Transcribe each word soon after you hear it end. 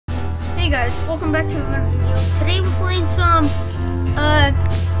Hey guys, welcome back to another video. Today we're playing some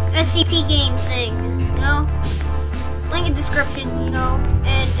SCP game thing, you know? Link in description, you know.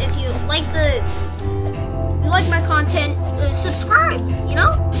 And if you like my content, subscribe, you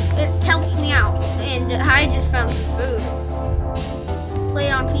know? It helps me out. And I just found some food. Play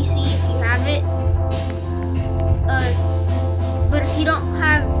it on PC if you have it. But if you don't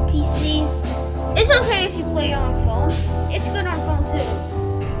have PC, it's okay if you play it on phone. It's good on phone too.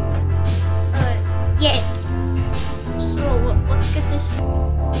 Yeah. So let's get this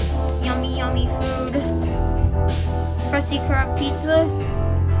yummy food. Crusty crab pizza.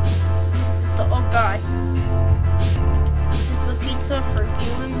 Oh god. This is the pizza for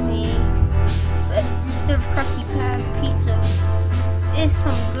you and me. But instead of crusty crab pizza is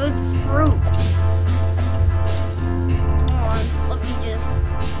some good fruit. Hold on, let me just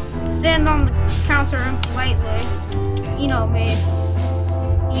stand on the counter and politely. You know me.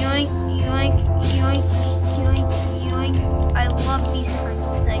 Yoink, yoink, yoink, yoink, yoink. I love these kinds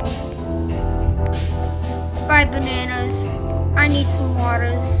of things. 5 bananas. I need some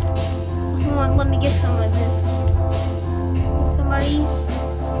waters. Hold on, let me get some of this. Some of these.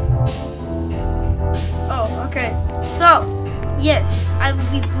 Oh, okay. So, yes, I will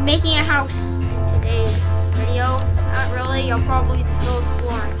be making a house in today's video. Not really, I'll probably just go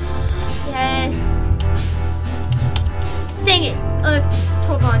exploring. Yes. Dang it.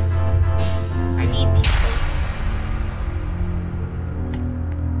 Hold on. I need these things.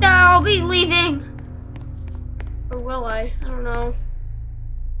 I'll be leaving. Or will I? I don't know.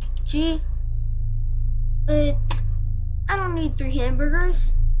 Gee. I don't need 3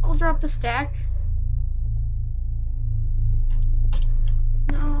 hamburgers. I'll drop the stack.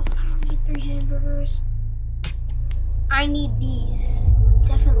 No, I don't need 3 hamburgers. I need these.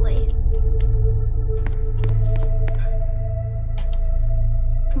 Definitely.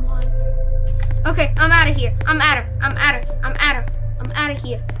 Come on. Okay, I'm out of here. I'm out of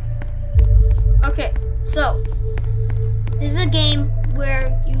here. Okay, so this is a game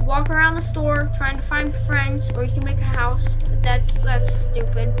where you walk around the store trying to find friends, or you can make a house, but that's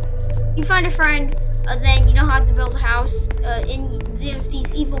stupid. You find a friend, then you know how to build a house, and there's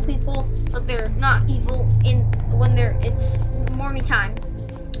these evil people, but they're not evil when it's morning time,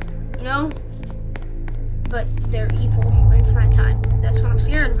 you know? But they're evil when it's nighttime. That's what I'm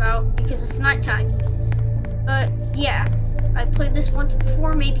scared about, because it's nighttime. But yeah, I played this once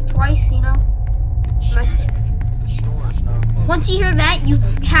before, maybe twice, you know? Once you hear that, you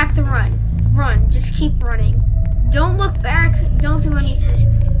have to run. Run, just keep running. Don't look back, don't do anything.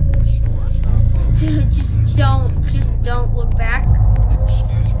 Just don't look back.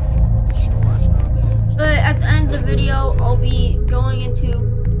 But at the end of the video, I'll be going into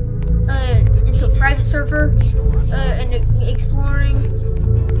a private server and exploring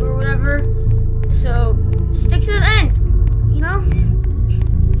or whatever. So stick to the end, you know?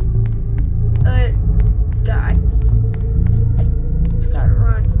 God. Just gotta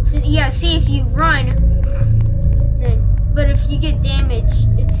run. So, yeah, see, if you run, then, but if you get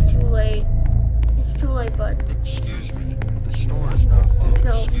damaged, it's too late. It's too late, bud.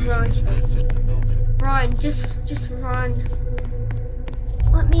 No, run. Run, just run.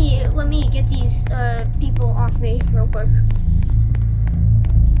 Let me get these people off me real quick.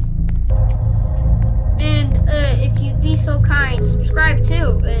 And if you'd be so kind, subscribe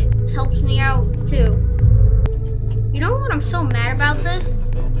too. It helps me out too. You know what I'm so mad about this?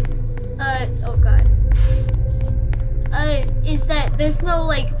 Oh god. Is that there's no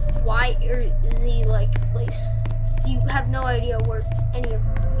like Y or Z like place. You have no idea where any of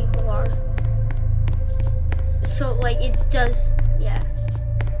the people are. So like it does, yeah.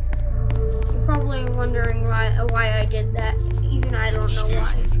 You're probably wondering why I did that. Even I don't know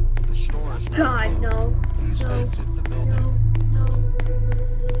why. God, no. No.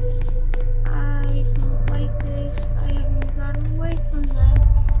 I don't like this. I haven't gotten away from them.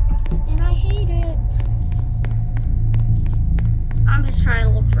 And I hate it. I'm just trying to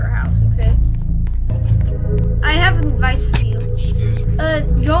look for a house, okay? I have advice for you.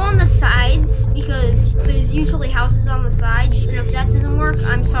 Go on the sides, because there's usually houses on the sides, and if that doesn't work,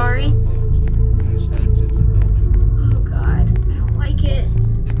 I'm sorry. Oh god, I don't like it.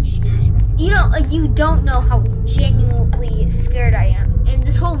 You don't know how genuinely scared I am. And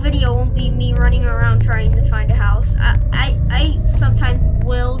this whole video won't be me running around trying to find a house. I sometimes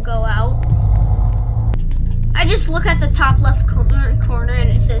will go out. I just look at the top left corner and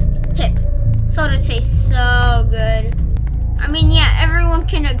it says, tip. Soda tastes so good. I mean, yeah, everyone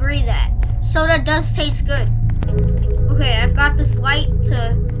can agree that. Soda does taste good. Okay, I've got this light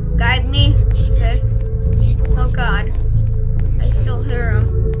to guide me. Okay. Oh god. I still hear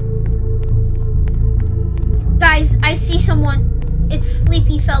him. I see someone. It's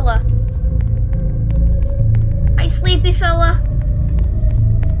Sleepy Fella. Hi, Sleepy Fella.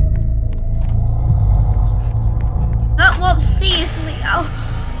 Oh, well, see you, Sleepy.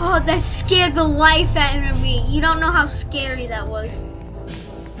 Oh, that scared the life out of me. You don't know how scary that was.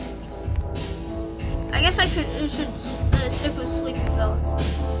 I guess I should stick with Sleepy Fella.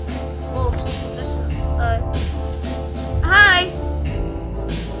 Well, this is, hi.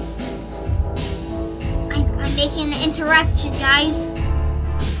 I'm making an interaction, guys.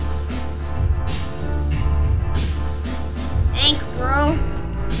 Thank, bro.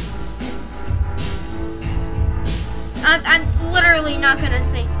 I'm literally not gonna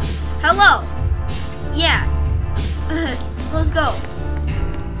say hello. Yeah. Let's go.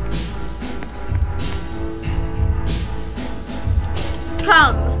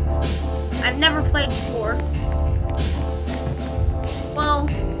 Come. I've never played before. Well,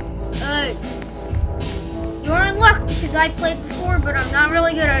 you're in luck because I played before, but I'm not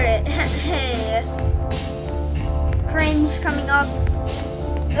really good at it. Hey. Cringe coming up.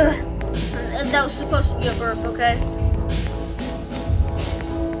 That was supposed to be a burp, okay?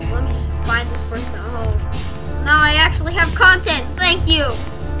 Let me just find this person at home. Now I actually have content. Thank you.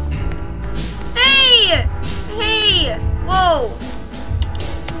 Hey! Hey! Whoa!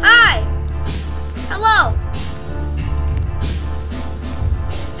 Hi! Hello!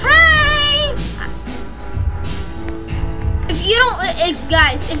 Hey! If you don't,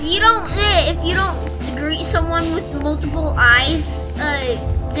 guys, if you don't greet someone with multiple eyes,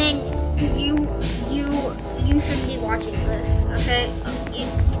 then you shouldn't be watching this, okay?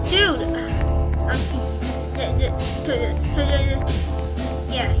 Dude!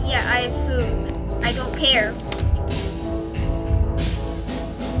 Yeah, I have food. I don't care.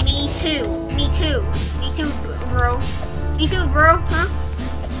 Me too, bro. Me too, bro, huh?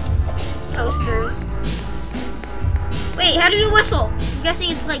 Toasters. Wait, how do you whistle? I'm guessing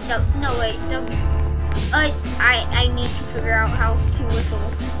it's like the, no wait, I need to figure out how to whistle.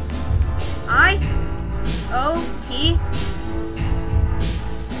 I-O-P-G?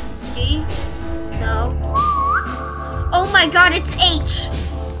 No. Oh my god, it's H!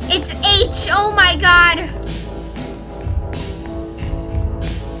 It's H! Oh my god!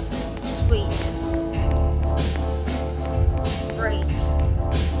 Sweet. Great.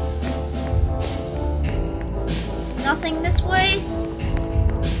 Nothing this way?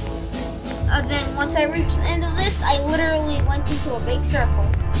 Then once I reach the end of this, I literally went into a big circle.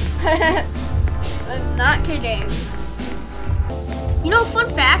 I'm not kidding. You know, fun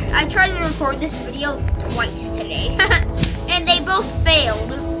fact, I tried to record this video twice today. And they both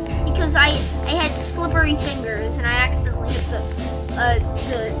failed because I had slippery fingers and I accidentally hit the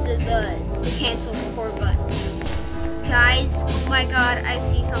cancel record button. Guys, oh my god, I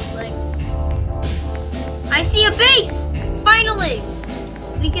see something. I see a base! Finally!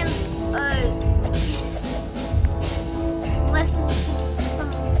 We can, yes. Unless it's just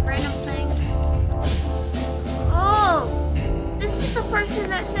some random thing. Oh! This is the person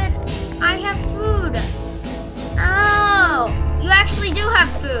that said, I have food. Oh! You actually do have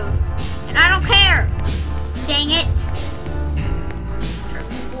food. And I don't care. Dang it. Trying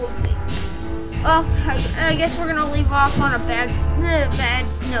to fool me. Oh, I guess we're gonna leave off on a bad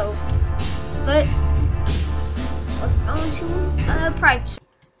note. But let's go into private.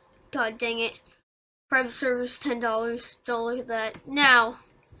 God dang it. Private service, $10. Don't look at that. Now,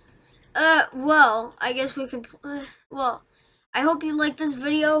 well, I guess we can, well, I hope you like this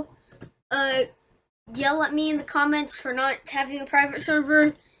video. Yell at me in the comments for not having a private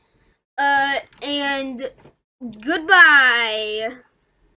server. And goodbye.